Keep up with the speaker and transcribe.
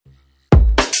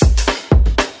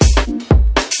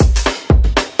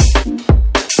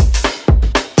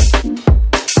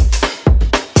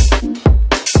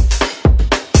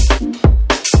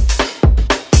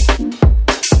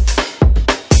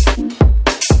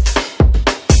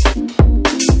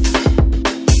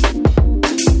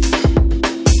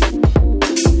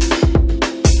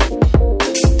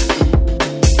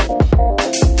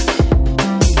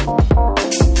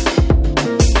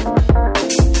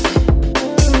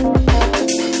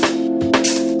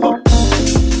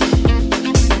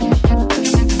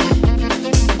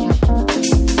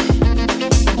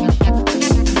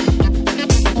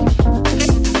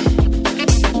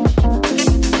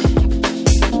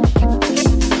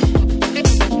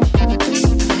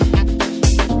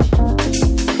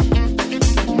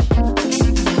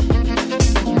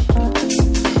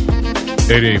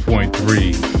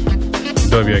88.3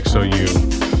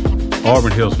 WXOU,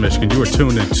 Auburn Hills, Michigan. You are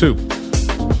tuned into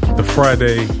the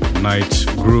Friday Night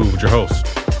Groove with your host,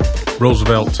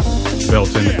 Roosevelt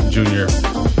Belton Jr.,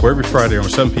 where every Friday around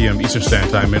 7 p.m. Eastern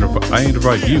Standard Time, I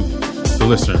invite you, the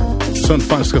listener, some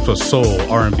fun scripts of soul,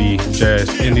 R&B, jazz,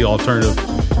 indie, alternative,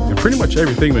 and pretty much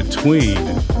everything in between.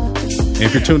 And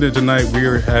if you're tuned in tonight, we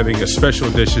are having a special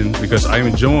edition because I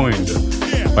am joined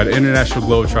by the International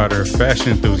Globetrotter,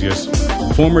 fashion enthusiast,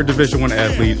 former Division I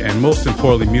athlete, and most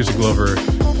importantly, music lover,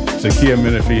 Zakia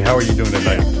Menifee. How are you doing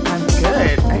tonight? I'm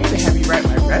good. I need to have you write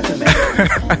my resume.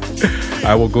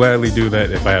 I will gladly do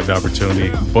that if I have the opportunity.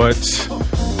 But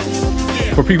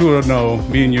for people who don't know,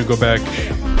 me and you go back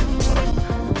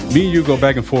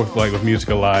and forth like with music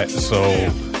a lot. So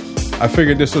I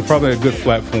figured this was probably a good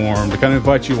platform to kind of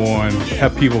invite you on,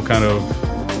 have people kind of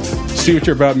see what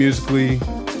you're about musically,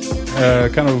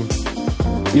 kind of,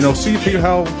 see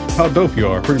how dope you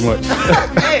are, pretty much.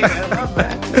 Hey, I love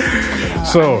that.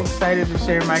 So I'm excited to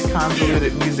share my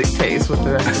convoluted music taste with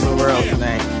the rest of the world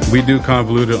tonight. We do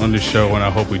convoluted on this show, and I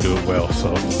hope we do it well.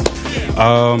 So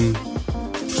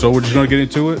we're just going to get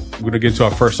into it. We're going to get into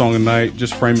our first song tonight.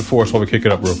 Just frame it for us while we kick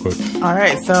it up real quick. All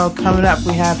right, so coming up,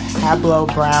 we have Pablo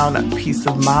Brown, Peace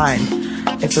of Mind.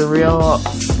 It's a real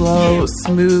slow,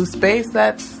 smooth space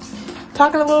that's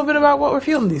talking a little bit about what we're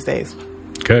feeling these days.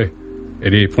 Okay.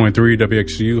 88.3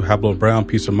 WXU, Pablo Brown,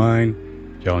 Peace of Mind.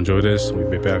 Y'all enjoy this. We'll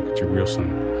be back with you real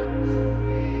soon.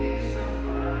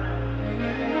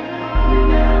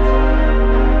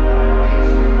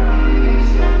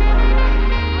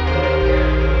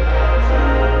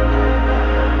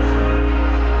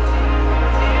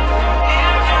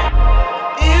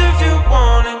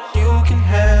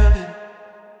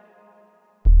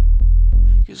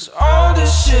 All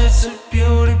this shit's a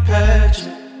beauty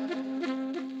pageant.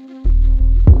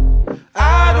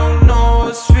 I don't know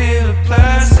what's real or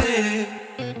plastic.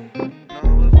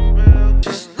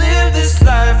 Just live this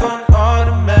life on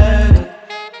automatic.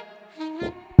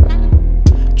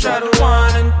 Try to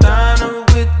wine and dine her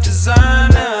with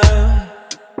designer.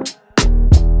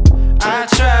 I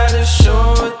try to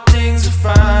show her things are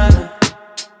finer,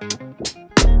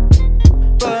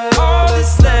 but all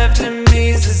that's left in me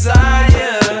is desire.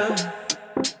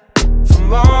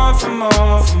 For more.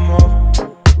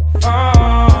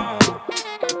 Oh.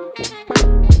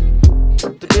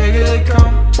 The bigger they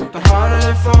come, the harder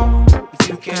they fall. If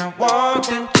you can't walk,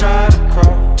 then try to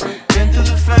crawl. Been through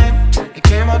the flame, it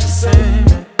came out the same.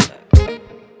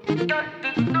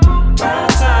 By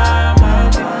the time I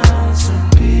find some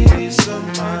peace of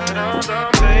mind,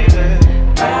 baby.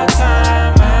 By the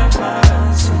time I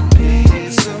find some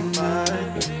peace of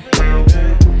mind, baby.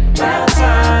 By the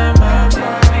time I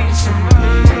find some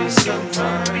peace of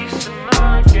mind,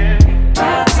 by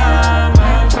the time I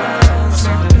find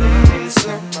some peace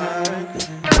of mind.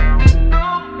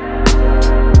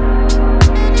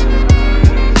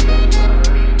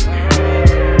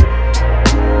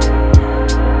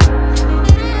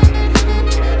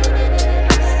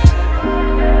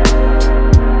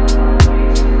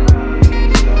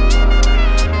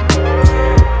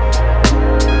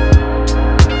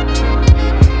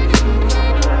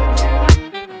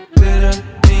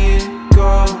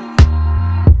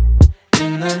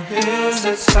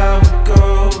 That's how it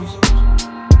goes.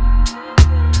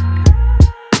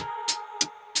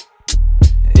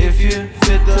 If you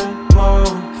fit the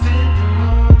mold,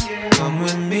 come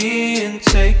with me and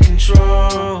take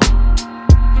control.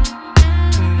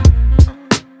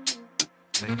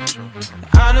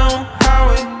 I know how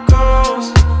it goes.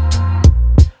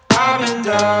 I've been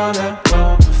down that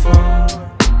road before.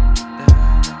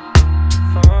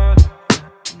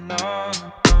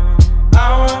 I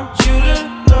want you to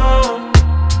know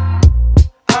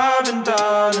I've been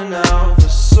down and out for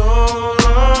so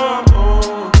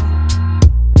long.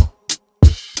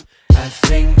 I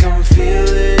think I'm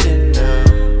feeling it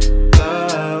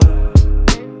now.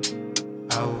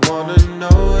 I wanna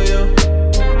know you.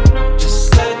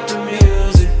 Just let the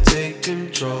music take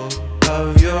control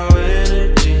of your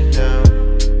energy now.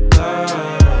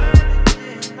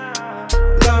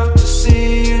 Love to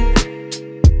see you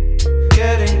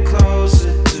getting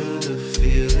closer to the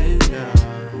feeling now.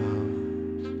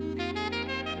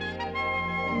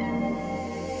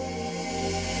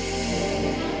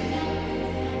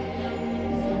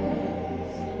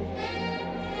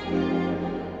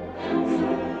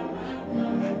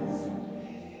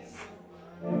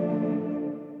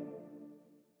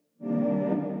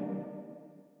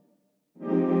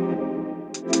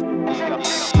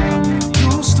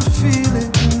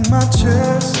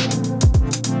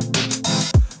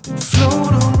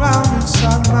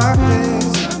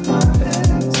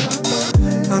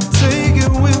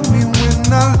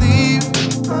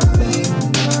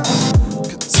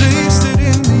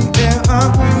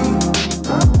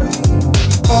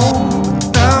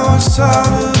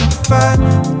 tired of the fight.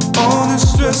 All this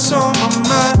stress on my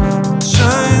mind,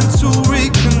 trying to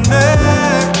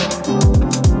reconnect.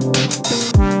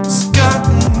 It's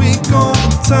gotten weak all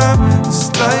the time. It's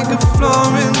like a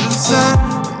flaw in design.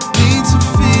 I need to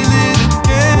feel it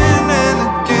again and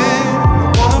again.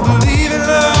 I wanna believe in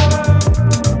love.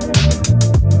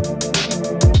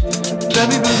 Let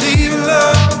me believe in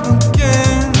love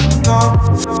again. No.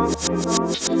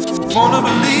 Wanna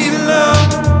believe in love.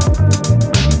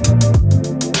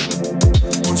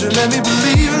 Won't you let me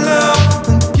believe in love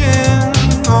again?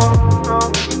 No.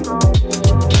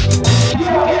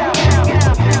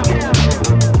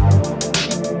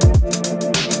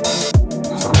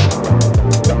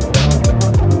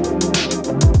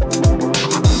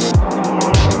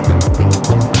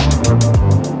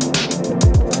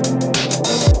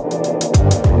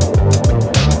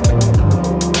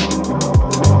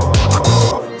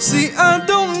 See, I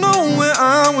don't know where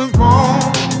I went wrong.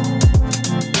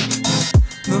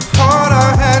 The heart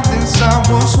I had inside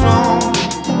was strong,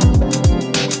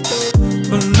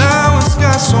 but now it's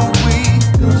got so weak,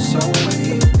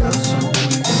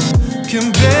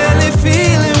 can barely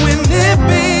feel it when it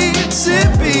beats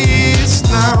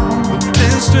now. But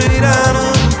then straight out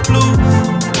of the blue,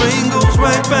 brain goes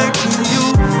right back to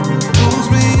you, pulls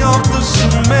me off the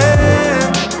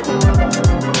cement.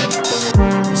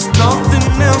 There's nothing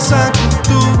else I can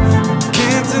do,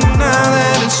 can't deny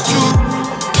that it's true.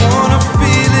 Wanna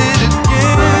feel it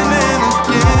again and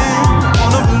again.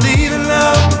 Wanna believe in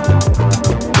love.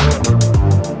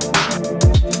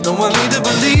 No, I need to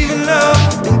believe in love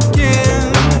again.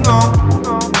 No.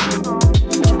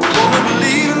 Wanna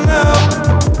believe in love.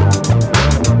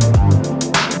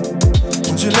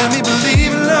 Won't you let me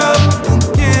believe in love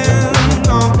again?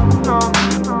 No.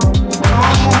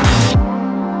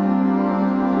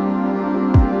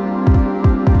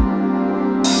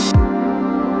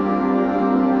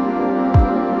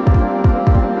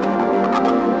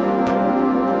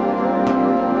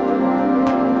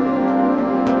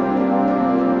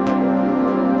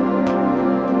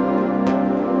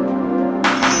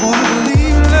 Wanna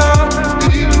believe in love.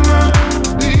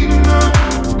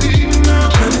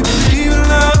 Let me believe in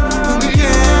love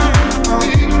again.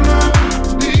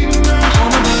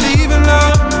 Wanna believe in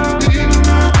love.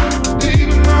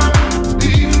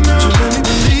 Let me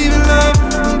believe in love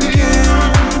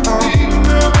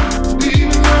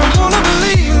again. Wanna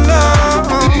believe in love.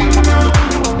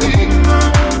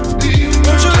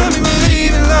 Won't you let me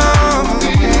believe in love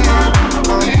again?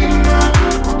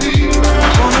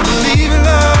 Wanna believe in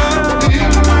love.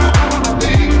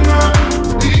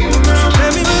 Let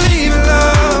me believe in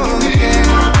love again.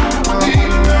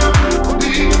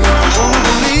 Wanna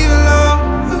believe in love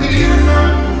again.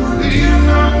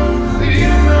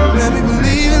 Let me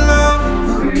believe in love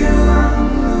again.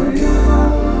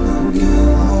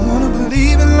 I wanna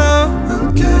believe in love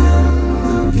again.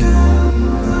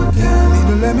 Need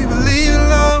to let me believe in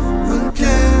love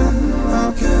again.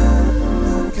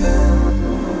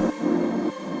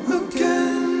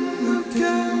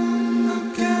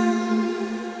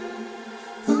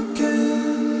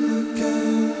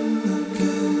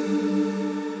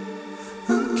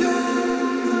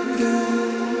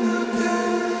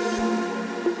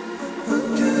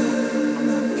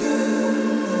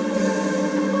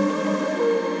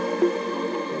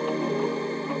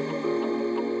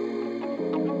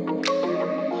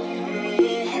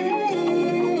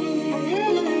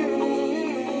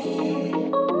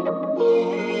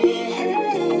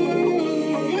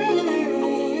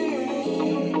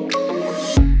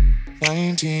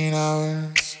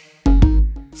 Hours,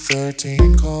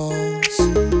 13 calls,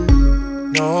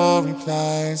 no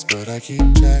replies, but I keep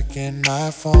checking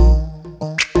my phone.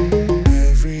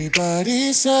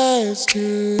 Everybody says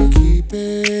to keep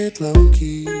it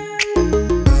low-key,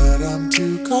 but I'm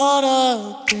too caught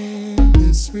up in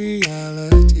this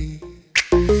reality.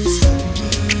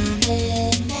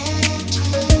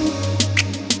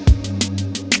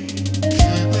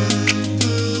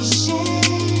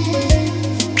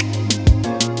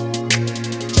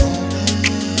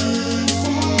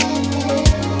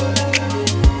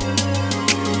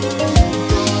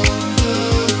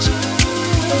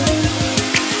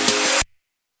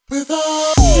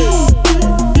 Without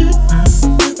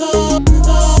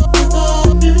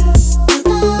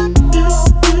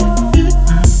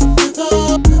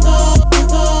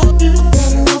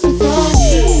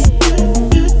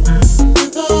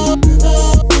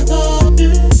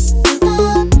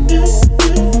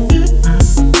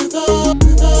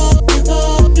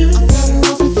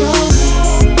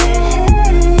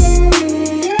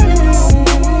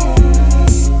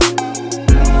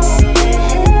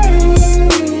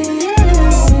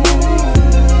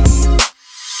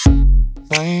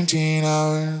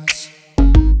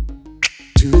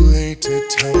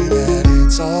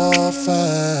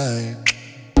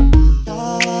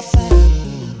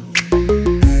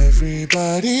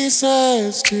Everybody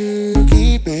says to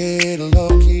keep it low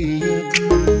key,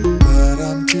 but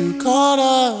I'm too caught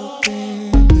up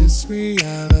in this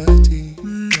reality.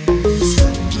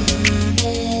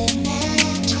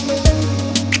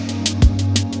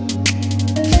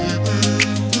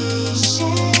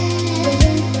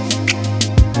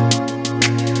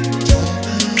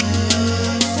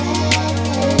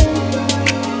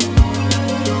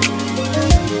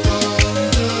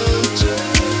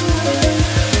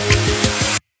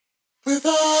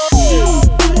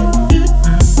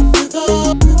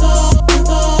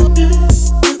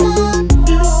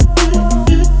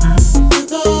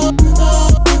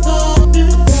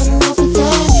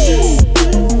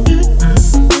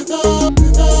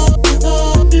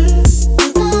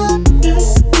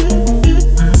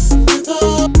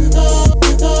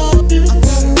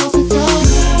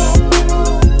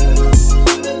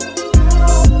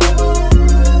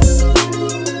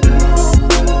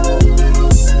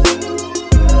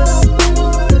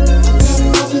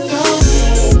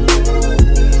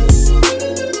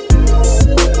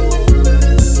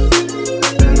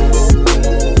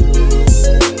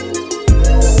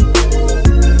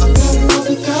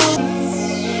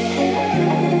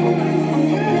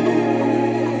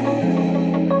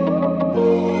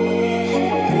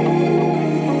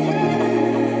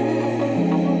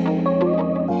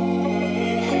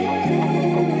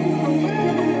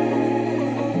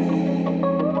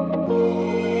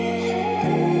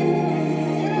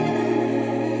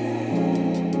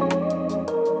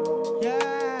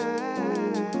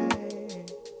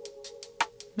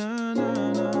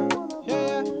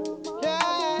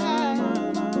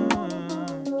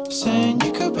 Saying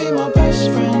you could be my best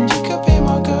friend, you could be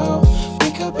my girl.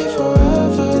 We could be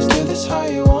forever, let's do this how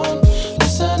you want.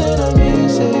 Listening to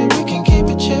music, we can keep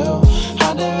it chill.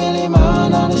 I don't really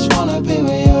mind, I just wanna be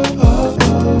with you.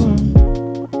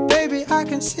 Baby, I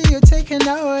can see you taking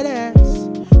notice.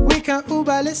 We can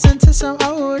Uber, listen to some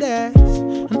old ass.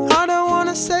 And I don't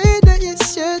wanna say that you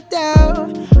should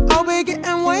doubt. I'll be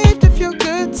getting waved if you're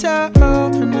good to.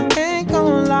 And I ain't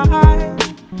gonna lie,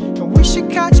 and we should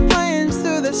catch planes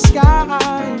through the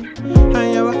sky.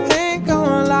 And yeah, I ain't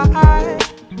gonna lie,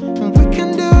 and we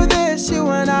can do this, you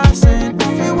and I. Saying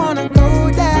if you wanna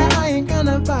go there, I ain't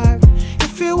gonna bite.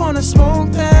 If you wanna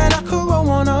smoke, then I could roll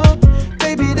one up.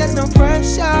 Baby, there's no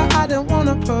pressure, I don't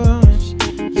wanna push.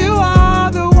 You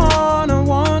are the one I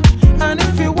want. And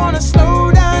if you wanna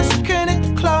slow down, you can hit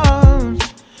the clubs.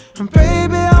 And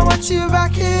baby, I want you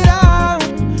back it up.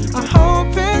 I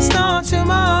hope it's not too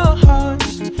much.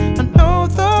 I know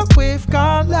that we've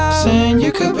got love. Saying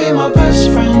you could be my best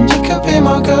friend, you could be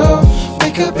my girl.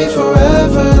 We could be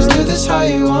forever, let's do this how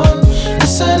you want.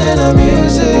 Listening to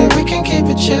music, we can keep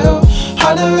it chill.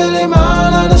 I don't really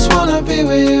mind, I just wanna be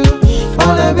with you.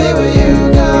 Wanna be with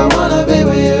you, girl, wanna be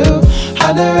with you.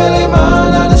 I don't really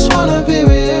mind, I just wanna be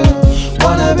with you.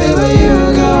 Wanna be with you,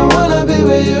 girl, wanna be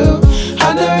with you.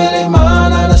 I don't really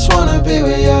mind, I just wanna be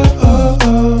with you. Oh,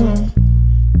 oh.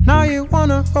 Now you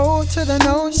wanna roll to the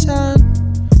notion.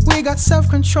 We got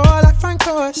self-control like Frank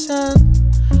Ocean.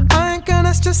 I ain't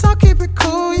gonna stress, I'll keep it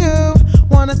cool, you.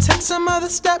 Wanna take some other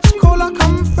steps, cool, I'll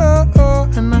come through.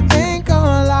 And I ain't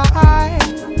gonna lie,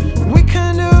 we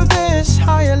can do this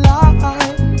how you like.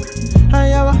 And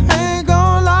yeah, I ain't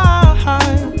gonna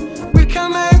lie, we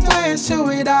can make ways till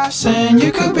we die. Saying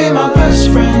you could be my best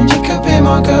friend, you could be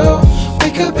my girl. We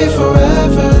could be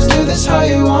forever, let's do this how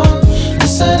you want.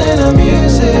 Listening to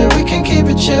music, we can keep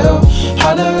it chill.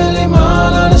 I don't really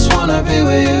mind, I just wanna be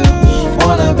with you.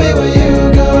 Wanna be with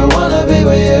you, girl, wanna be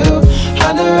with you.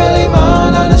 I don't really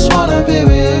mind, I just wanna be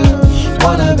with you.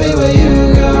 Wanna be with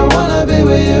you, girl, wanna be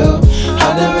with you.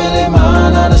 I don't really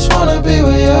mind, I just wanna be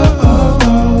with you. Oh,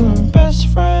 oh. Best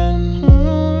friend,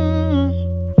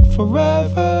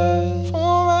 forever,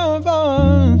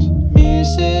 forever.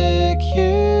 Music,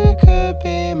 you could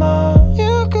be my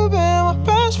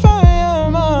best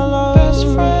friend, my love. Best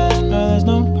friend, no, there's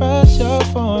no pressure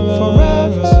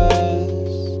forever.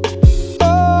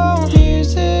 Oh,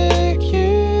 music,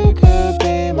 you could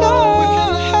be my.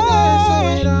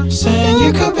 Saying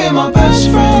you could be my best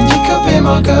friend, you could be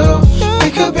my girl. We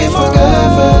could be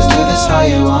forever, let's do this how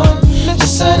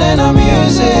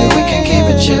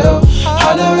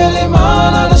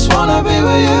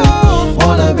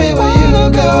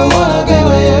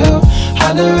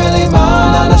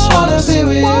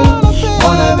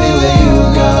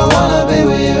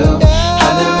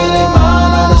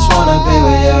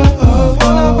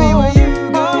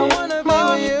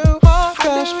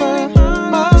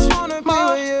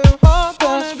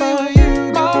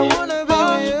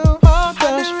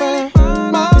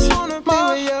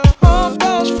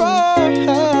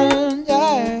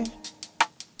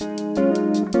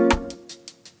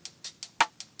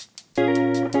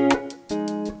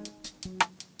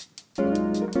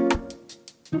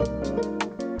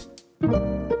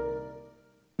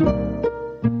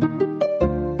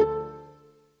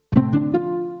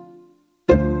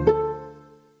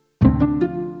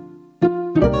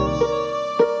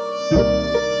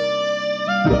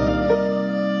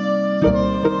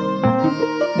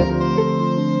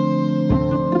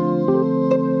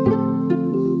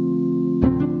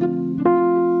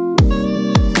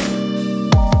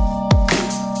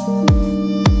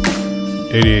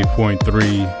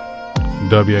 .3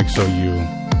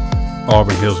 WXOU,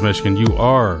 Auburn Hills, Michigan. You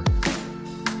are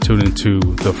tuned into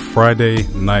the Friday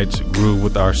Night Groove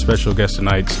with our special guest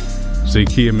tonight,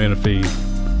 Zakiya Menifee.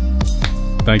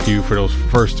 Thank you for those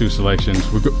first two selections.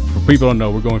 For people who don't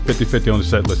know, we're going 50-50 on the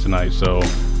set list tonight, so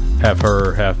half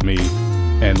her, half me.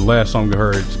 And last song we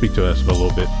heard, speak to us for a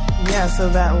little bit. Yeah, so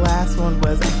that last one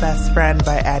was Best Friend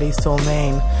by Addie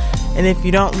Soulmain. And if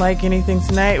you don't like anything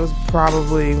tonight, it was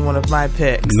probably one of my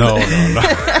picks. No.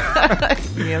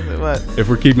 Yes, it was. If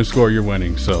we're keeping score, you're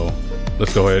winning. So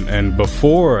let's go ahead. And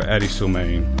before Addie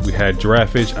Soulmain, we had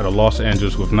Giraffage out of Los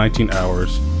Angeles with 19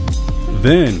 Hours.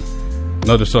 Then,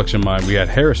 another selection of mine, we had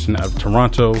Harrison out of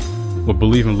Toronto with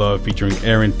Believe in Love featuring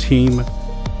Aaron Team.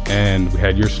 And we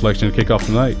had your selection to kick off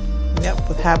tonight. Yep,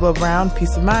 with Hablo Brown,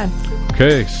 Peace of Mind.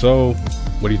 Okay, so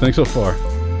what do you think so far?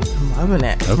 I'm loving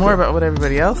it. It's Okay. more about what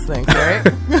everybody else thinks, right?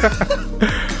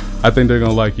 I think they're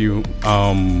gonna like you.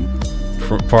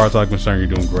 For far as I'm concerned, you're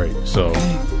doing great. So,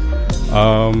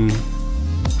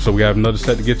 so we have another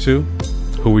set to get to.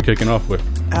 Who are we kicking off with?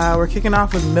 We're kicking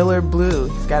off with Miller Blue.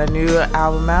 He's got a new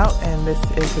album out, and this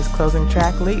is his closing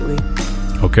track, Lately.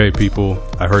 Okay, people,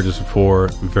 I heard this before.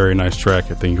 Very nice track.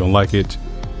 I think you're gonna like it.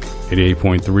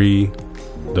 88.3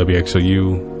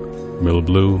 WXOU, Miller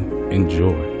Blue.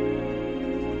 Enjoy.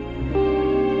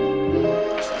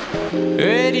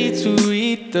 Ready to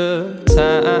read the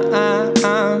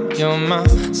time. You're my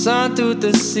sun through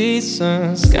the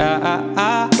season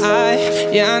sky.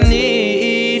 Yeah, I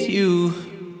need you.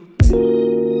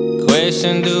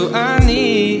 Question, do I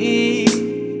need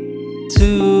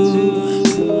to?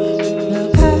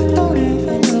 Look, I don't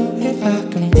even know if I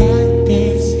can write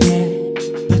this yet,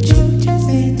 but you just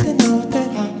need to know that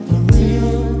I'm for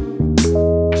real,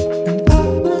 and I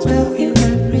will tell you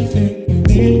everything you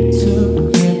need to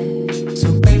hear. So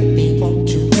baby, won't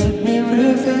you let me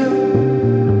reveal?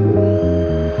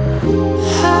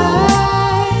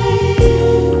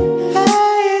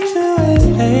 How you doing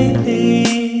lately?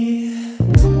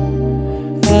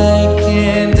 I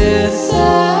can't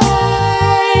decide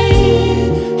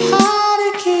how to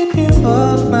keep you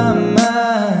off my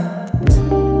mind.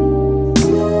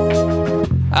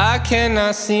 I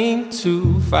cannot seem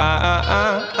to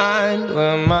find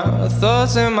where my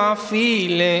thoughts and my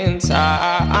feelings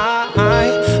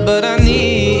hide, but I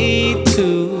need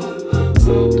to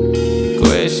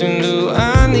question, do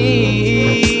I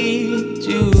need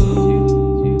you?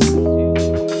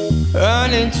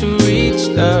 Running to reach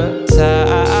the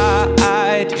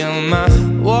tide, you're my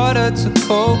water to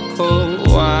cocoa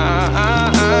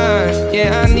wine.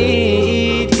 Yeah, I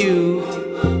need you.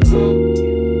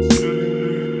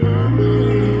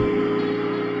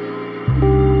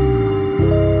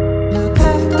 Look, I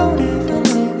don't even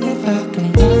know if I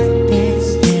can write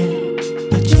this yet,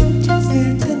 but you just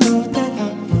need to know that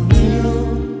I'm for real,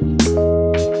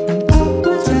 and I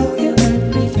will tell you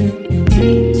everything you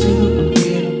need to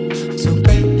hear. So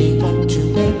baby, won't you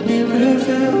let me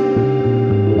reveal?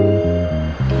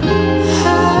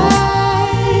 How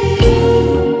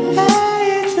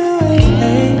you doing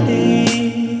lately?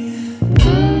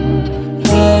 I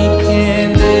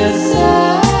can't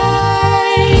decide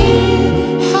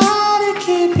how to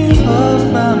keep you off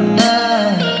my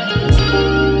mind.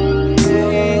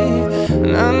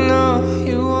 And I know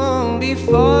you won't be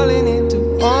falling into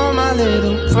all my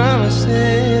little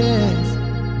promises,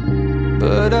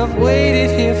 but I've waited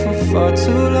here for far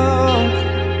too long.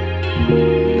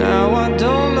 Now I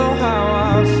don't know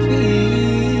how I feel.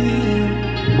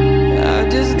 I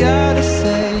just gotta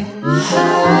say,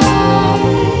 how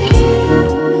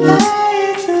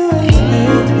you doing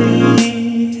lately?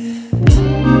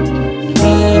 I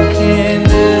can't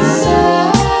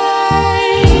decide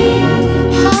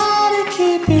how to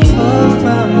keep you off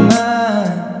my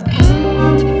mind.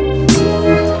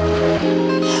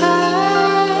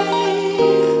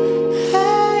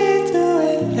 How you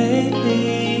doing lately?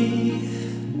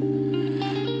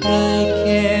 I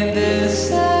can't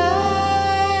decide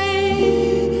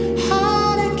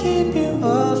how to keep you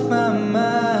off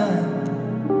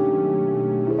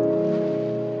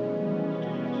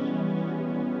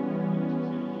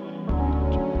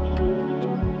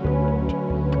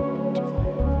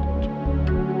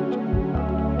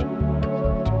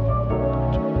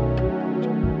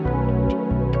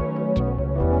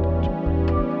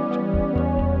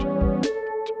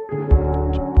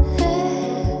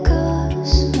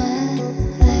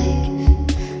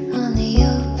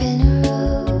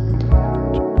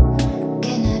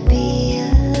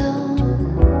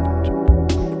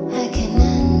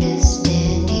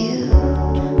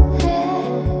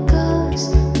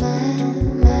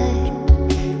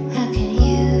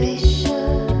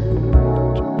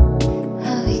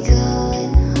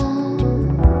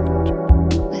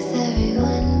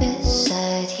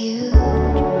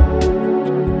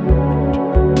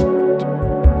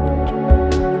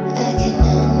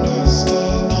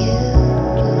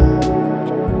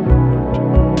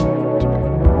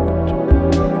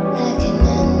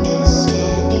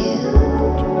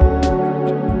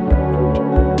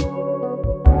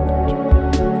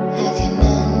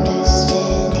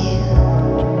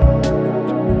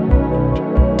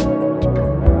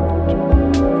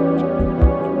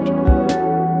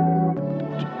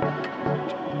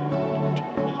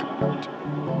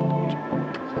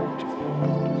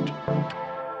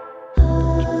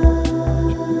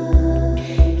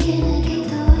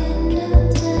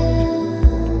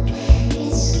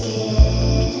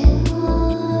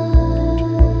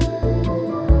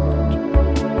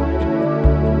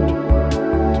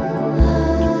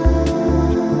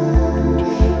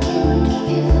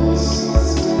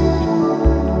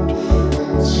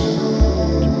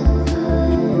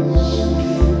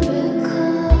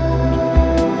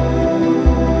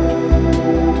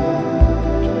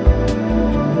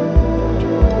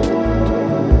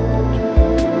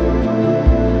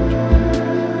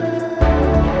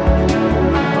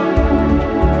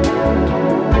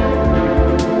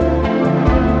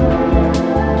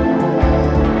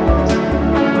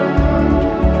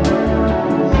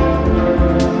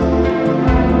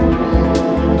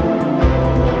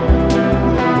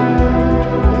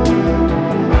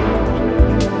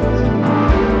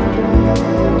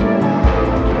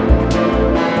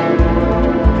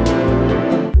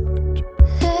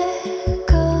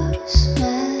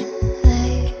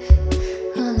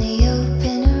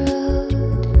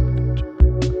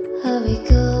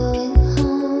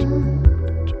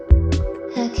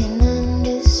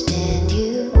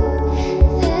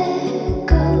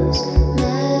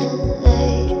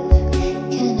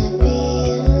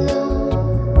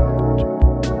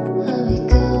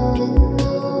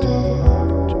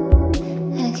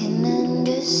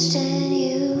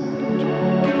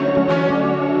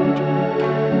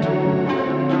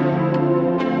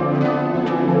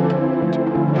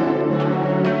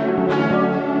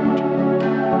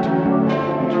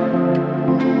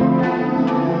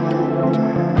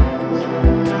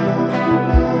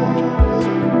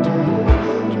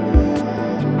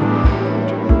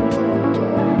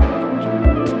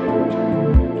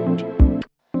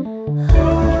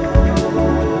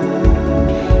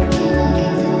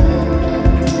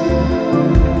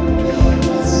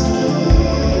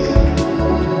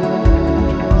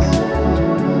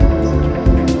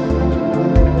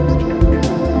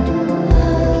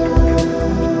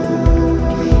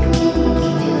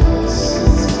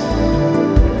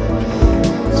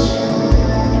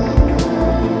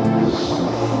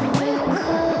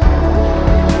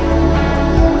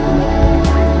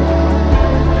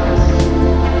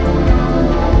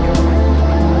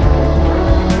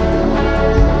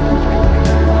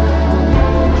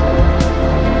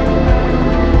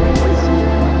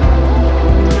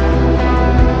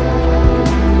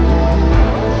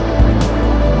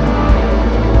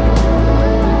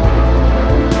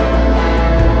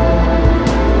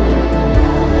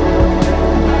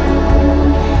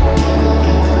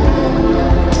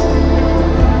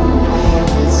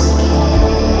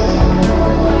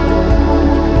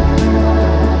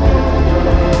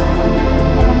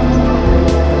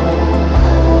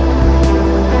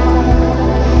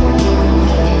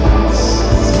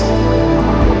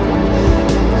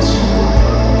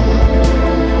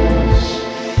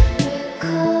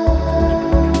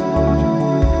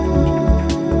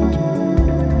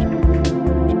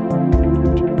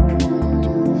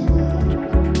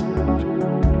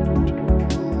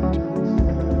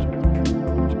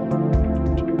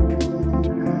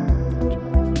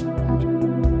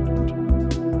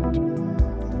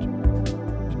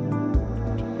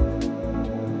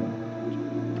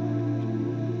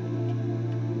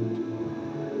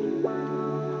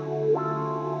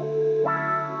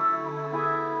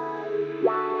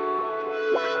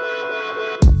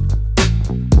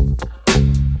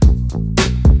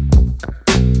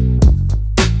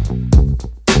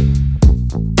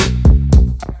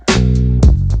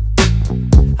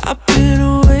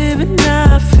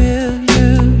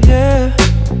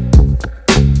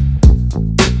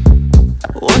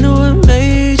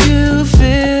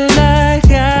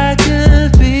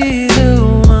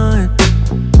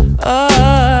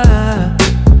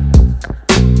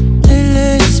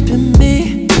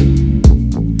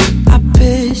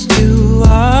pissed you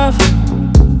off.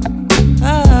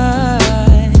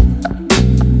 I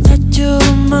thought you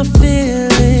were my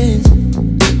feelings.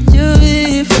 You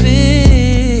really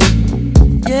feel,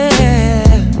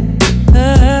 yeah.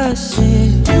 I see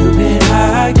you been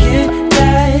high, get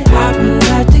that. I've been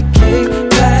like the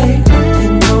kickback.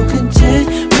 Nothing gon' content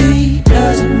me,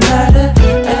 doesn't matter.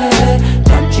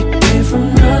 Thought you came from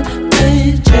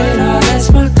nothing. Jada, that's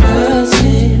my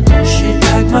cousin. Shit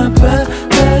like my brother,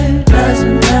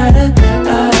 doesn't matter.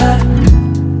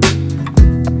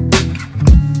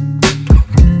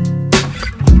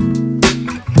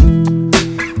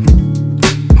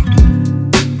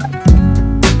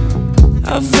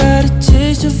 I've had a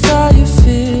taste of how you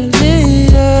feel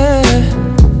it, yeah.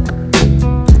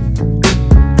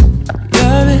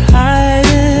 You've been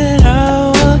hiding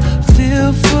our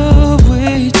feel for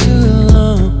way too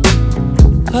long.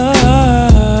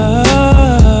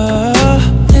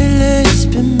 Lately it's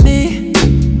been me.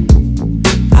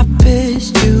 I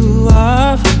pissed you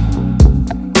off.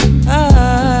 I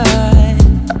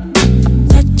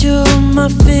thought you were my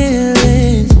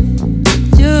feelings.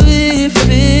 You really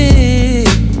feel,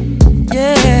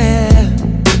 yeah.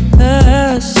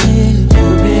 I see you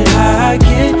been high,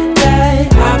 get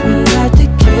that. I've been like the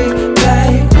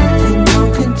kickback. Nothing gon'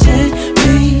 content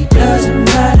me, doesn't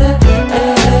matter.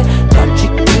 Thought you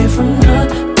came from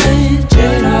nothing.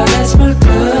 Jada, that's my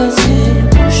cousin.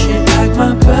 Shit like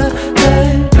my brother,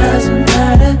 doesn't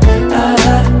matter.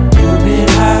 You been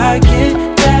high, get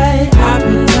that. I've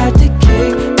been like the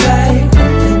kickback.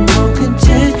 Nothing gon'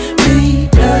 content me,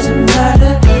 doesn't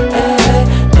matter.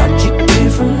 Thought you came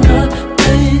from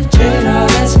nothing. Jada,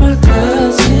 that's my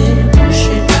cousin.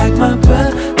 Shit like my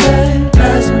brother,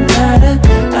 doesn't matter.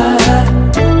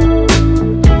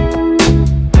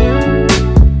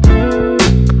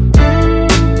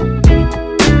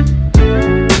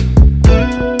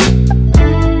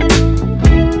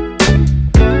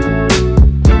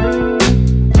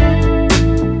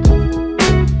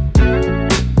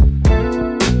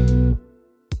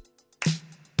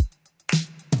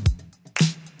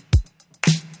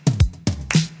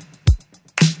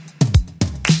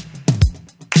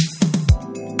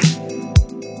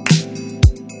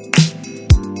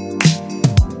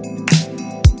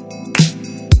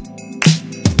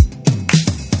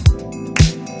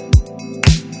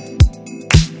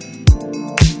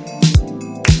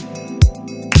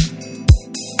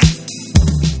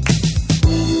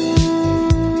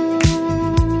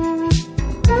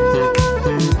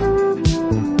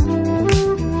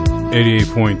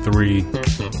 .3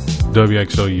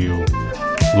 WXOU,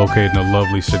 located in the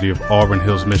lovely city of Auburn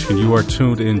Hills, Michigan. You are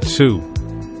tuned into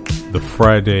the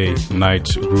Friday Night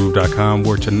Groove.com,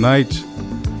 where tonight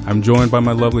I'm joined by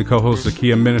my lovely co-host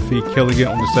Zakia Menifee, killing it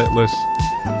on the set list.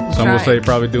 Some will say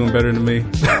probably doing better than me.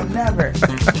 Never.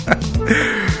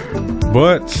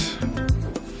 But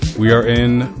we are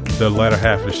in the latter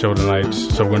half of the show tonight,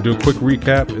 so we're going to do a quick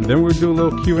recap, and then we're going to do a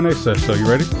little Q&A session. So you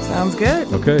ready? Sounds good.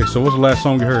 Okay, so what's the last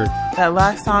song you heard? That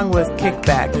last song was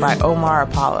Kickback by Omar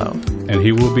Apollo. And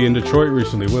he will be in Detroit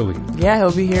recently, will he? Yeah,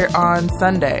 he'll be here on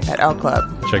Sunday at L Club.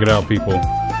 Check it out, people.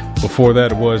 Before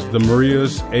that was the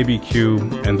Marias,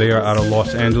 ABQ, and they are out of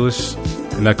Los Angeles,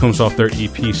 and that comes off their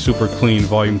EP Super Clean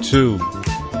Volume 2.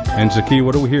 And Zaki,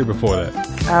 what do we hear before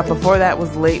that? Before that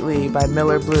was Lately by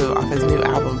Miller Blue off his new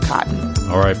album Cotton.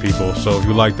 All right, people. So if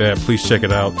you like that, please check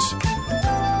it out.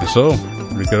 And so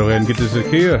we go ahead and get to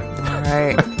Zakia. All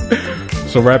right.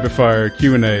 So rapid fire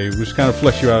Q&A. We just kind of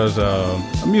flesh you out as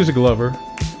a music lover,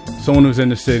 someone who's in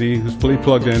the city, who's fully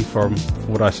plugged in from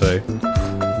what I say.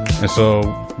 And so,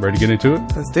 ready to get into it?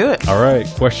 Let's do it. All right.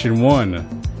 Question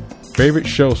 1. Favorite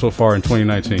show so far in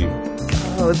 2019?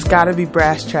 Oh, it's got to be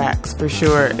Brass Tracks for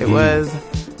sure. It was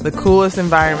the coolest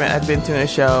environment I've been to in a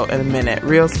show in a minute.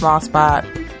 Real small spot.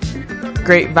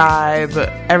 Great vibe.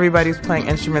 Everybody's playing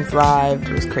instruments live.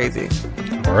 It was crazy.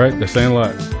 All right, that's saying a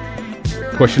lot.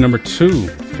 Question number 2.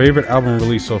 Favorite album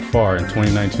release so far in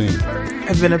 2019?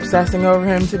 I've been obsessing over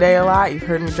him today a lot. You've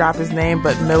heard me drop his name,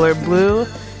 but Miller Blue,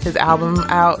 his album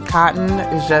out, Cotton,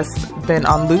 has just been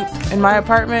on loop in my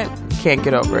apartment. Can't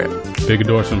get over it. Big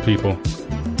endorsement, people.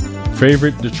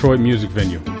 Favorite Detroit music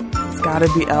venue? It's gotta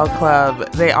be L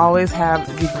Club. They always have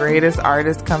the greatest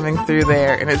artists coming through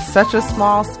there, and it's such a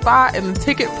small spot, and the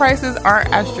ticket prices aren't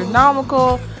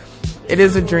astronomical. It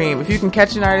is a dream. If you can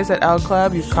catch an artist at L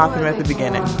Club, you've caught them at the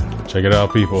beginning. Check it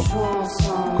out, people.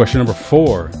 Question number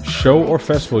 4. Show or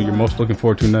festival you're most looking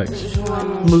forward to next?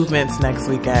 Movements next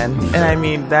weekend. And I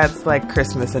mean, that's like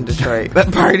Christmas in Detroit.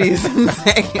 That party is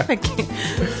insane. I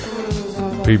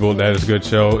can't. People, that is a good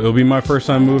show. It'll be my first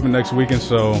time moving next weekend,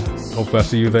 so Hopefully I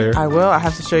see you there. I will. I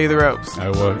have to show you the ropes. I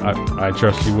will. I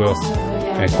trust you will.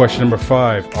 And question number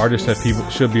 5, artists that people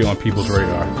should be on people's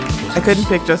radar. I couldn't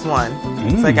pick just one,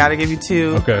 so I got to give you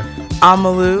 2. Okay.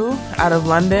 Amalu out of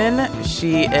London.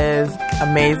 She is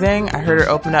amazing. I heard her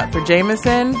open up for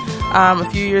Jameson a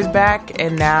few years back,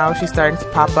 and now she's starting to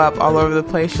pop up all over the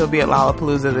place. She'll be at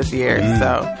Lollapalooza this year,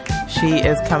 so she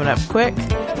is coming up quick.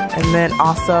 And then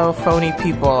also Phony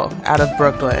People out of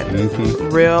Brooklyn.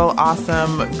 Real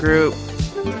awesome group.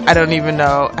 I don't even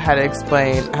know how to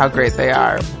explain how great they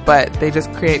are, but they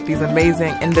just create these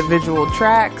amazing individual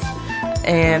tracks,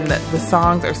 and the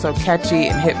songs are so catchy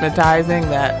and hypnotizing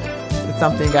that it's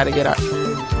something you got to get up.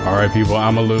 All right, people.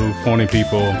 Amalu, Phony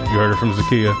People. You heard it from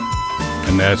Zakia,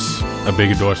 and that's a big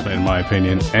endorsement in my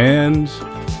opinion. And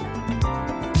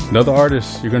another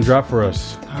artist you're gonna drop for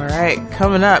us. All right,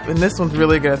 coming up, and this one's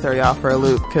really gonna throw y'all for a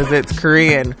loop because it's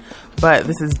Korean, but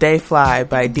this is Dayfly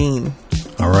by Dean.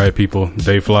 All right, people.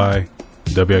 Dayfly,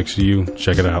 WXU.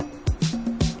 Check it out.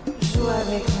 Joue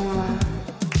avec moi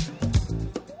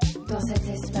dans cet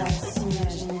espace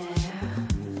imaginaire.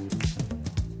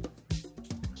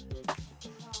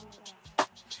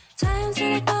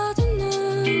 자연스레 뻗은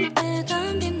눈에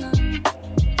담긴 넌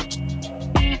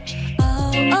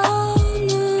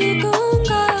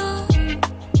누군가요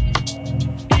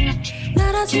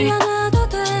말하지 않아도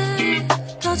돼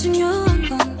더 중요한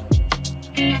건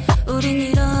우린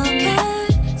이렇게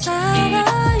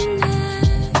살아있네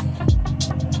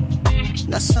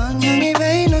낯선 향이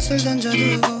베인 옷을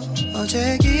던져두고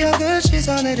어제 기억을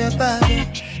씻어내려 봐도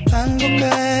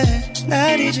반복돼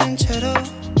날 잊은 채로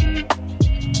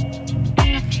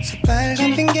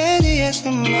새빨간 핑계 뒤에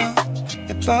숨어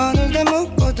몇 번을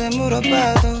되묻고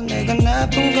되물어봐도 내가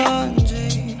나쁜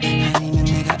건지 아니면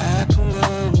내가 아픈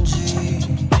건지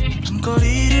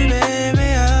밤거리를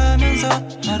배회하면서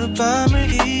하룻밤을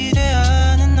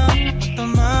기대하는 넌 어떤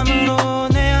마음으로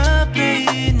내 앞에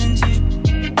있는지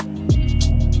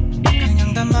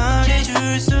그냥 다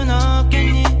말해줄 순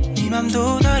없겠니 네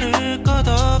맘도 다를 것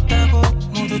없다고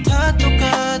모두 다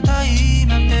똑같아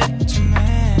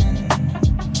이맘때쯤엔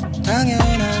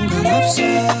당연한 건 없어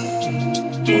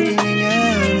모든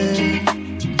인연은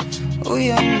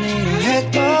우연이라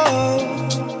해도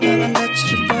나만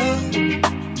다칠 것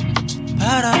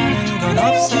바라는 건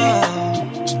없어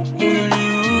오늘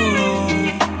이후로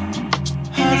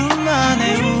하루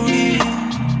만에 우리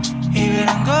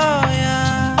이별한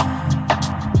거야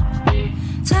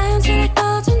자연스레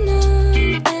떠진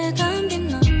눈에 담긴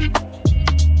넌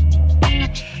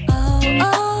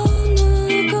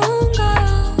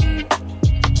누군가요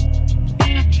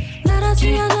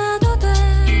말하지 않아도 돼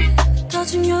더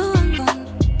중요한 건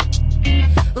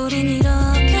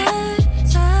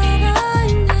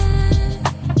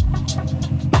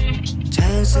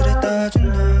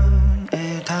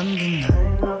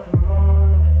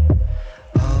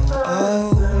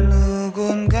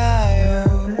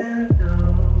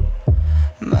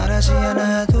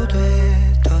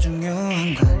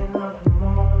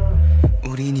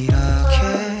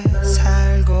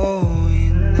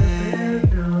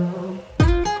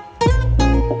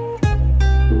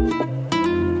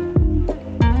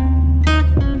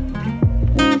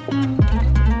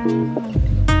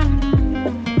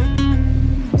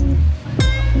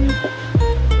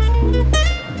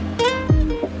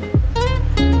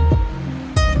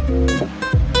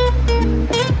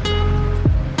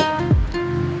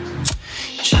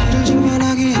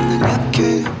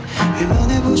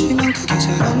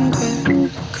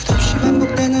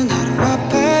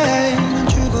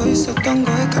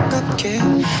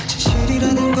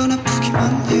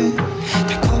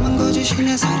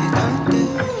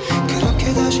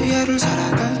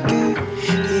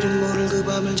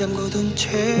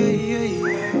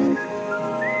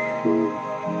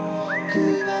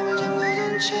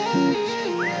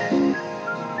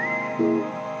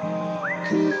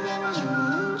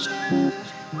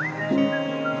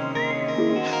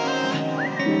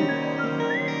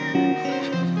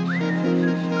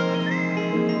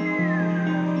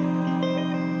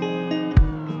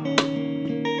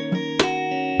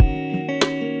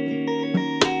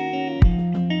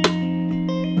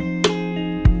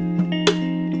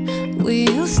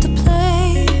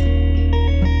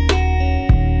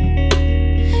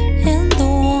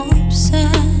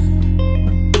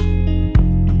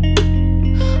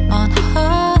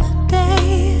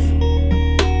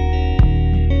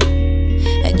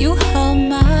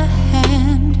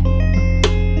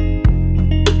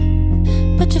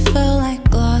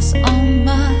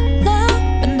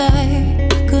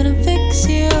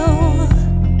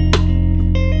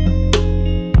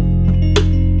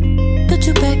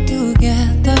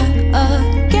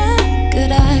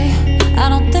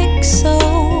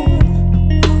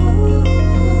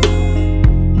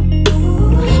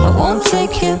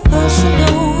take it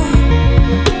personal.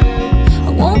 I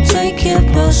won't take it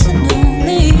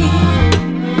personally.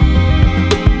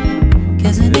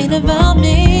 'Cause it ain't about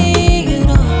me at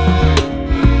all.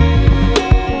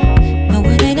 No,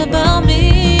 it ain't about me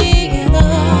at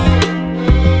all.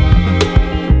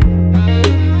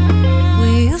 We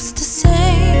used to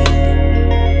sing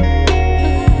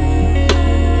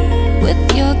with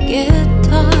your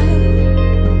guitar.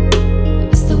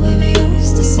 It's the way we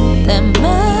used to sing. That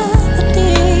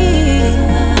melody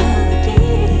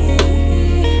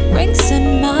rings in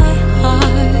my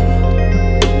heart.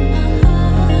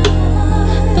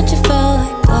 But you felt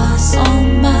like glass on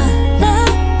my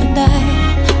lap, and I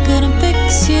couldn't fix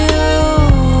you.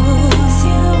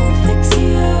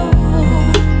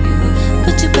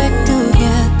 Put you back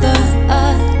together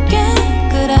again.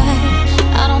 Could I?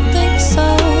 I don't think so.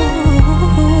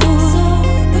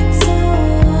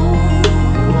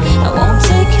 I won't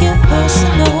take it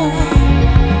personal.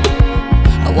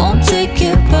 I won't take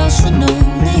it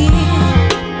personally.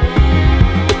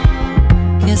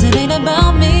 'Cause it ain't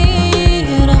about me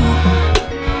at all.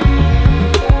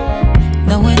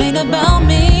 No, it ain't about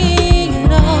me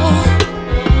at all.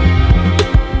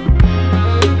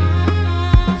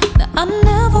 Now, I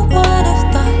never would have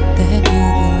thought that you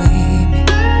would leave me.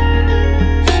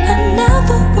 I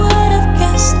never would have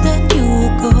guessed that you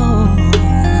would go.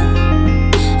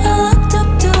 I looked up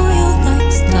to you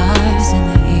like stars in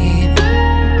the evening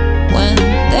when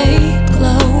they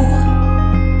glow.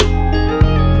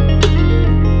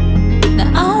 Now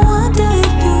I wonder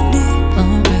if you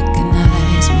didn't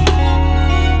recognize me.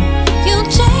 You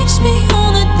changed me on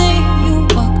the day you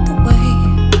walked away.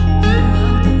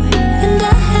 And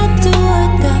I had to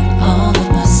adapt all of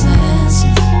my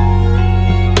senses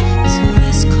to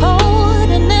this cold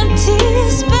and empty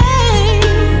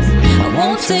space. I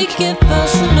won't take it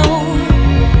personal.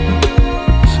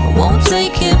 I won't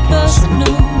take it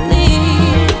personally.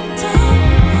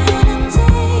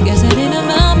 'Cause it ain't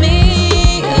about me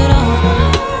at all.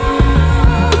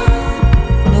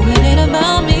 No, it ain't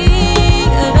about me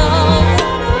at all.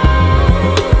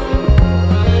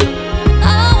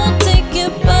 I won't take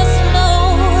it personal.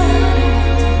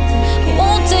 I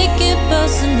won't take it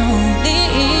personally.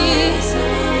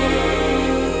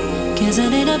 'Cause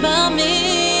it ain't about me.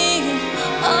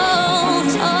 Oh,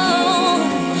 oh.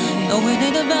 No, it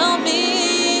ain't about me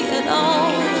at all.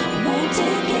 I won't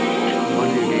take it. What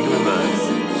are you giggling about?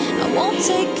 I won't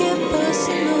take it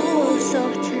personal. All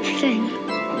sorts of things.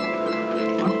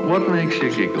 What makes you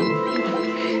giggle?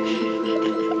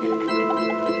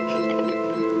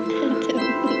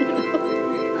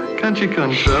 Can't you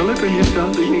control it when you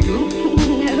start to giggle?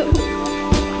 No.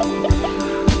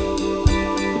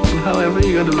 However,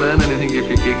 you're going to learn anything if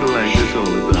you giggle like this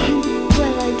all the time.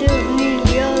 Well, I do it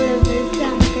nearly all of the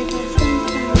time, but I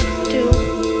sometimes do.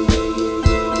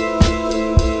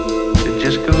 It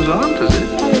just goes on, does it?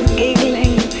 I was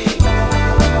giggling.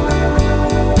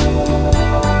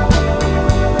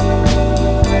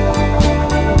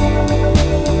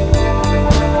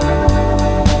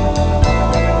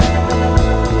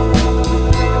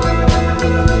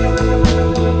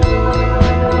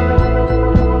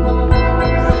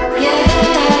 Yeah,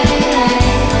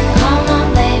 come on,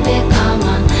 baby,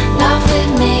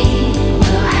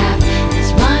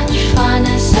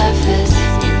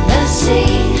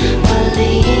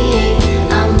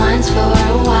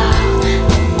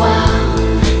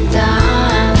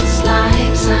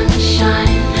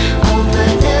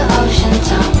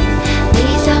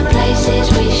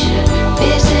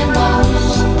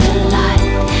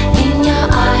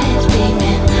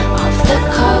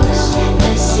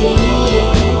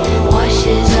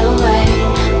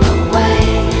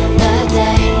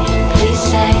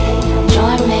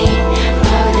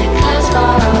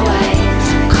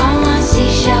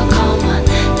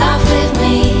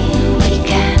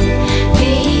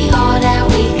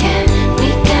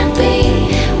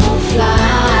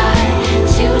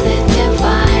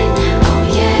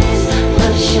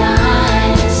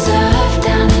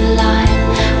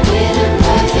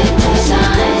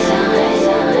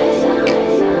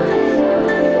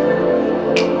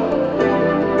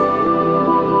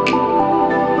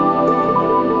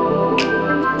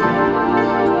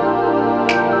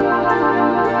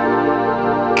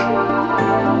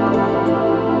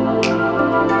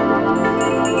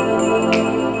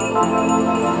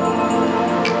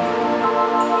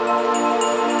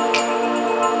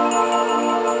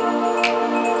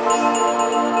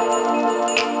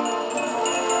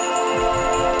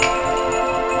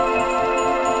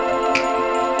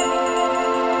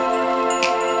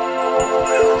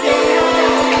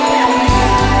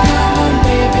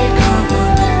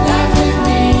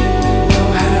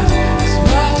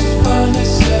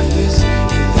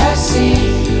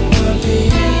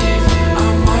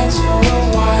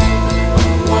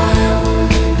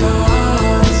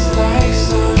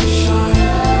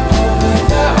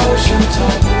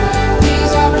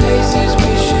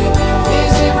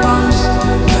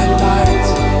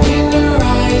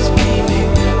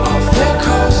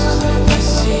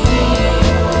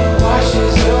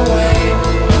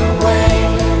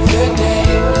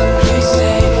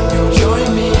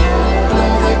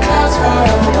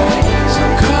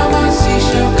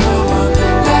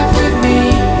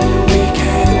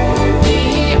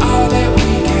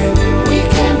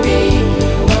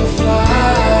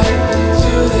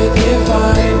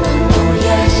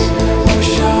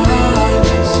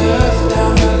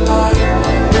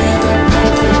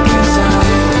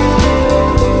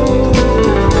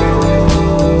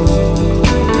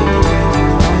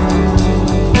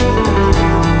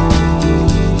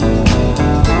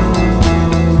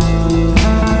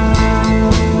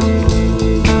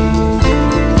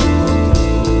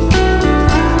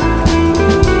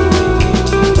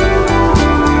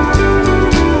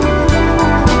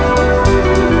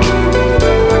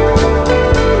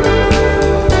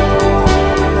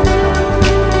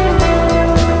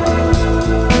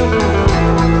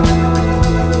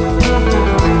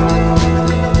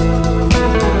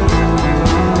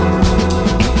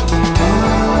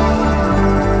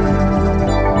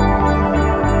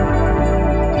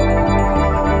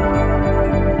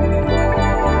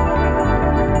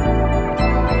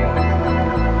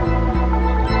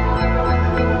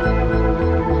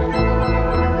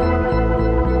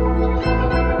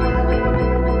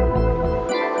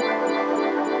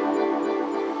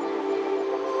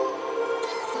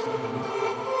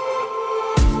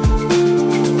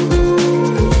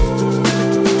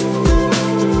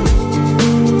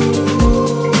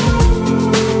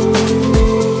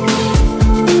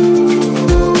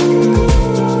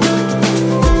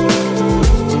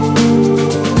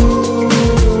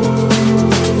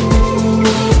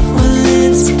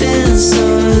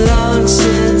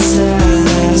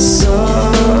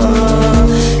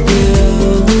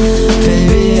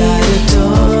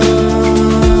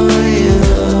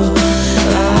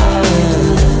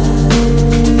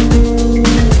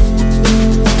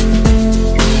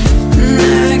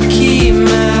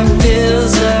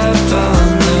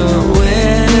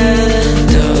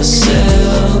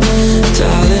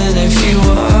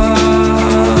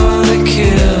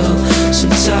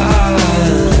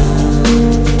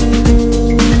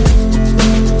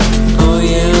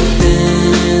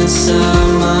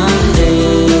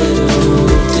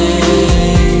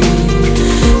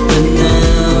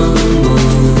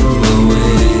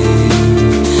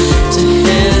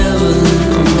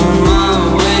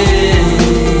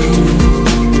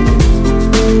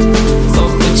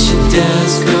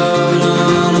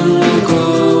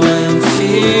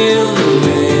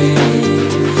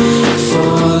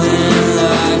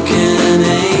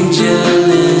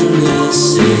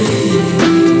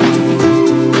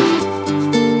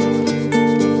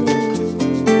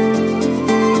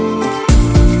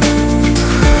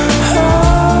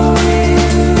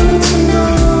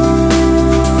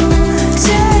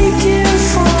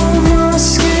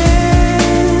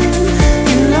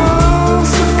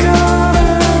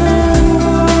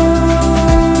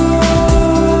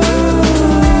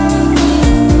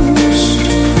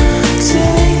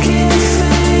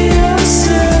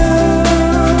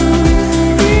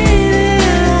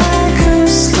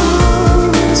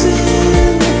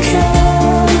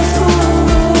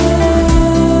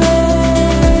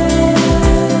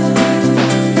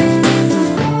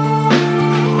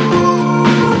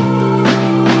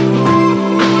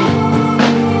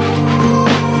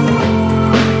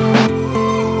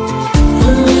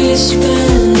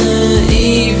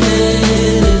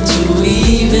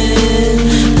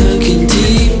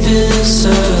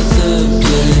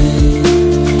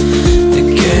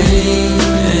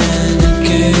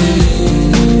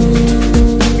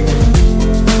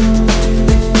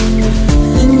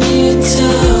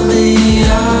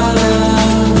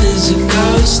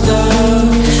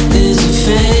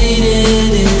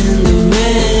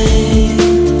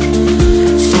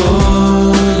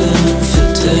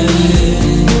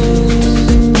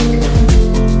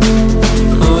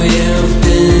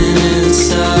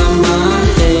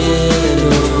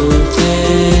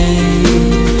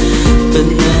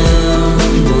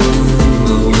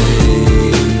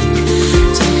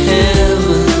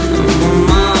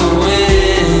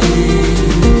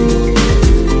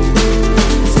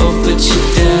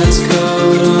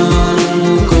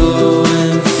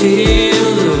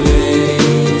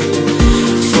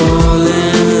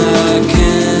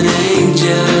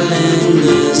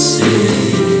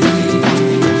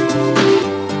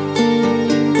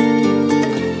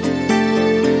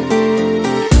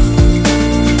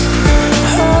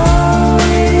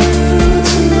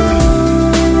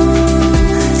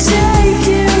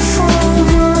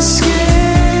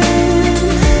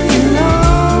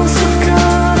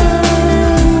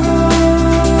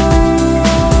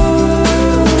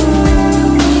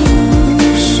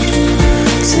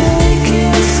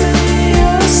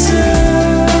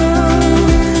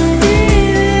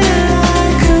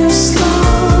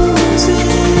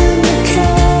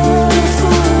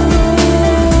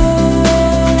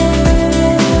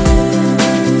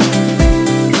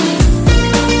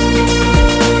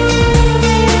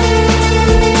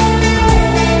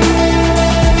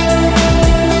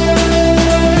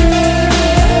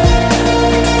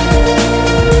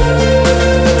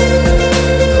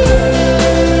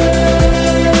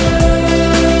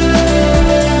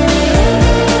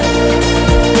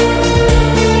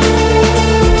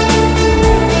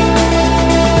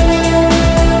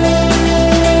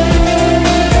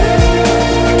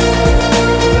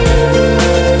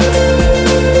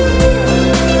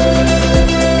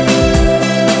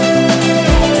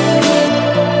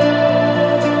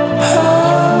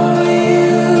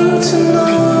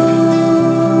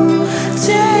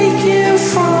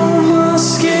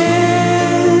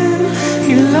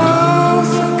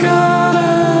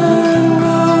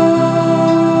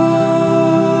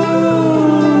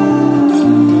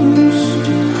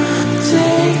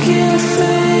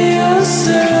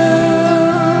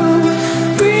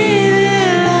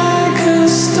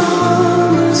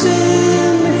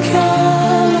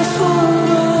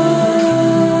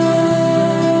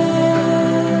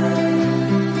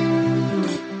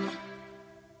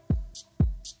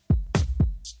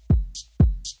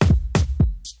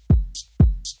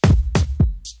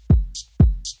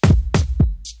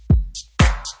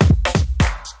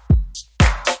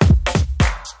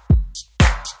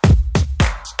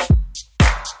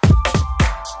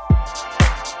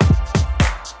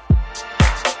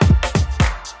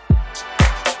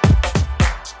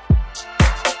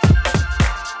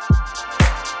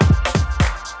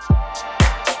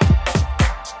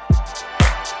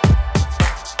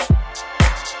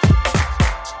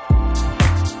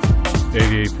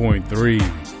 88.3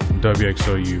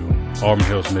 WXOU, Auburn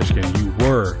Hills, Michigan. You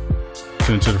were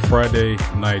tuned to the Friday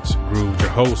Night's Groove. Your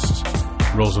host,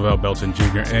 Roosevelt Belton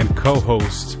Jr., and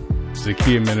co-host,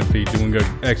 Zakia Menifee, doing an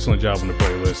excellent job on the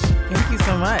playlist. Thank you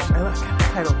so much. I love the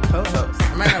title co-host.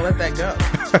 I might not let that go.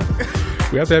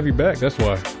 We have to have you back, that's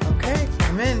why. Okay,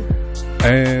 I'm in.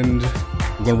 And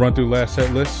we're going to run through last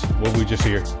set list. What we just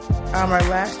hear? Our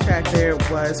last track there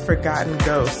was Forgotten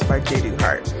Ghosts by J.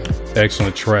 Duhart.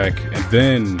 Excellent track. And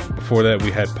then before that,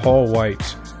 we had Paul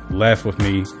White, Laugh With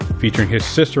Me, featuring his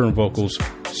sister in vocals,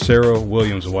 Sarah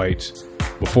Williams White.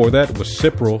 Before that was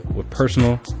Cyprill with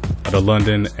Personal out of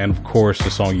London, and of course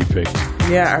the song you picked.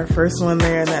 Yeah, our first one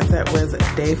there, and that set was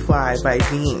Dayfly by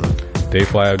Dean.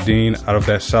 Dayfly of Dean out of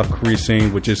that South Korea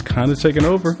scene, which is kind of taken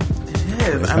over. It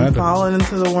is. I'm falling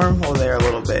into the wormhole there a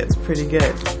little bit. It's pretty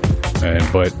good.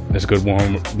 But it's a good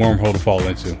wormhole to fall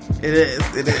into. It is.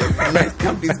 It is. A nice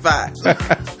comfy spot.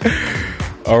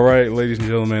 All right, ladies and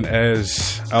gentlemen,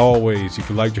 as always, if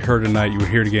you liked your heard tonight, you were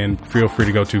here again, feel free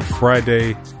to go to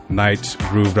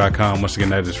FridayNightGroove.com. Once again,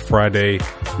 that is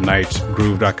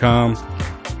FridayNightGroove.com.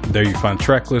 There you find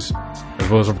track lists, as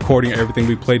well as a recording of everything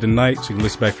we played tonight, so you can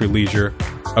listen back for your leisure,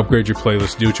 upgrade your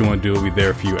playlist, do what you want to do. It'll be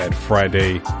there for you at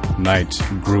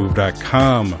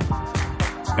FridayNightGroove.com.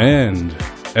 And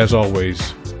as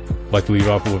always, I'd like to leave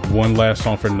off with one last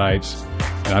song for tonight,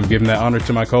 and I'm giving that honor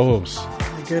to my co-host.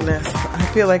 Goodness, I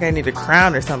feel like I need a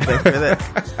crown or something for this.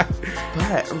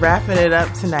 But wrapping it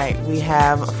up tonight, we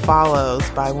have Follows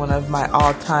by one of my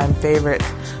all-time favorites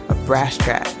of Brass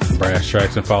Tracks. Brass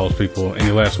Tracks and Follows, people.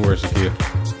 Any last words, Zakia?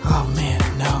 Oh man,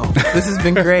 no. This has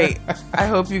been great. I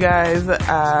hope you guys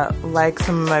like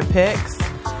some of my picks.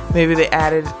 Maybe they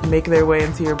make their way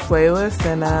into your playlist,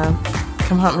 and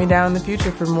come hunt me down in the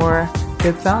future for more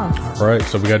good songs. All right,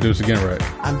 so we got to do this again, right?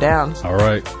 I'm down. All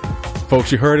right.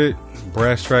 Folks, you heard it.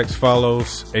 Brass Tracks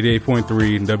Follows,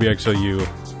 88.3 WXOU.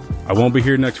 I won't be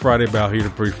here next Friday, but I'll be here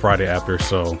the Friday after.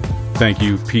 So thank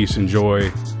you. Peace. Enjoy.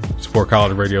 Support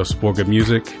college radio. Support good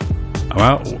music. I'm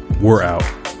out. We're out.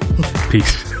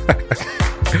 Peace.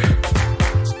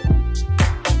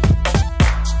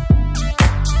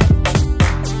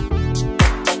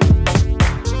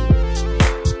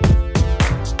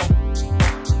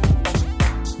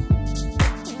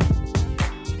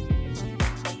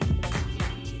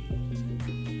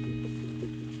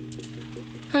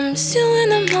 I'm still in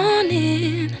the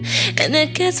morning, and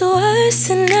it gets worse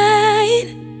tonight.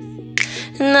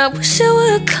 And I wish you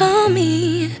would call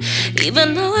me,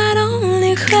 even though I'd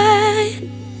only cry.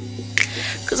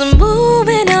 'Cause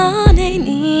moving on ain't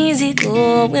easy,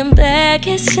 going back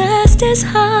is just as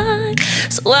hard.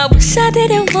 So I wish I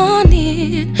didn't want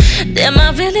it. Damn,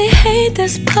 I really hate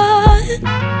this part.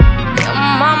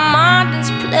 Yeah, my mind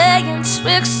is playing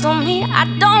tricks on me, I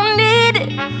don't need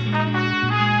it.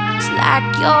 It's like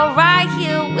you're right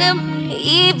here with me,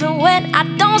 even when I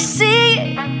don't see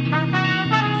it.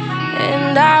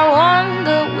 And I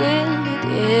wonder, will it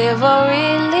ever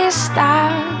really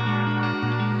stop?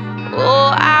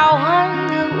 Oh, I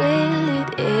wonder, will it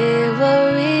ever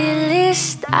really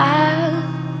stop?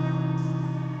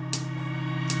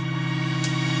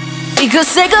 We could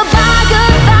say goodbye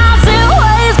 1,000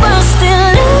 ways, but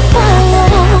still it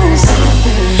follows.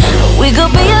 We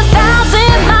could be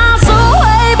 1,000 miles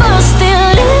away, but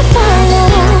still it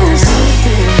follows.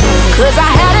 'Cause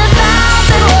I had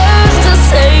 1,000 words to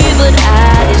say, but I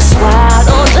just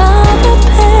swallowed all the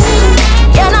pain.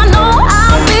 And I know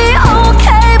I'll be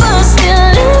okay, but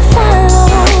still it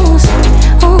follows.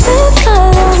 Oh, it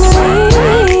follows me.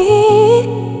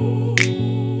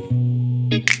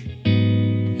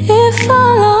 It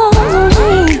follows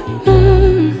me.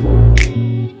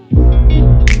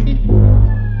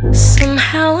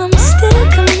 Somehow I'm still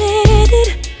committed.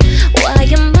 Why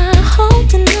am I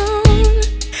holding on?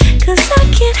 'Cause I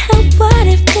can't help but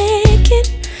thinking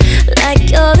like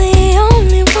you're the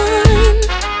only one.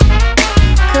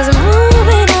 'Cause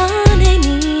moving on ain't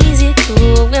easy,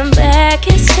 going back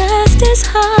is just as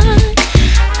hard.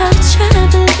 I've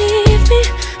tried to believe me,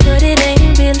 but it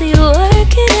ain't really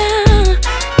working out.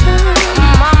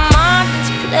 My mind is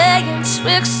playing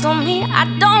tricks on me, I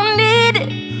don't need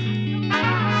it.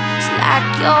 It's like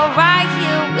you're right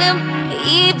here with me,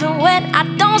 even when I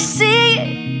don't see it.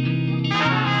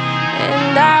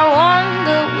 And I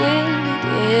wonder, will it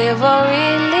ever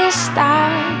really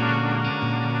stop?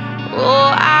 Oh,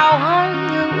 I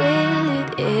wonder, will it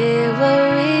ever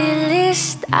really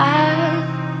stop?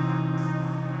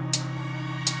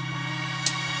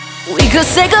 We could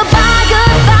say goodbye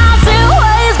 1,000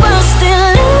 ways, but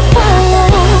still it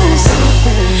follows.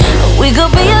 We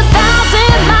could be 1,000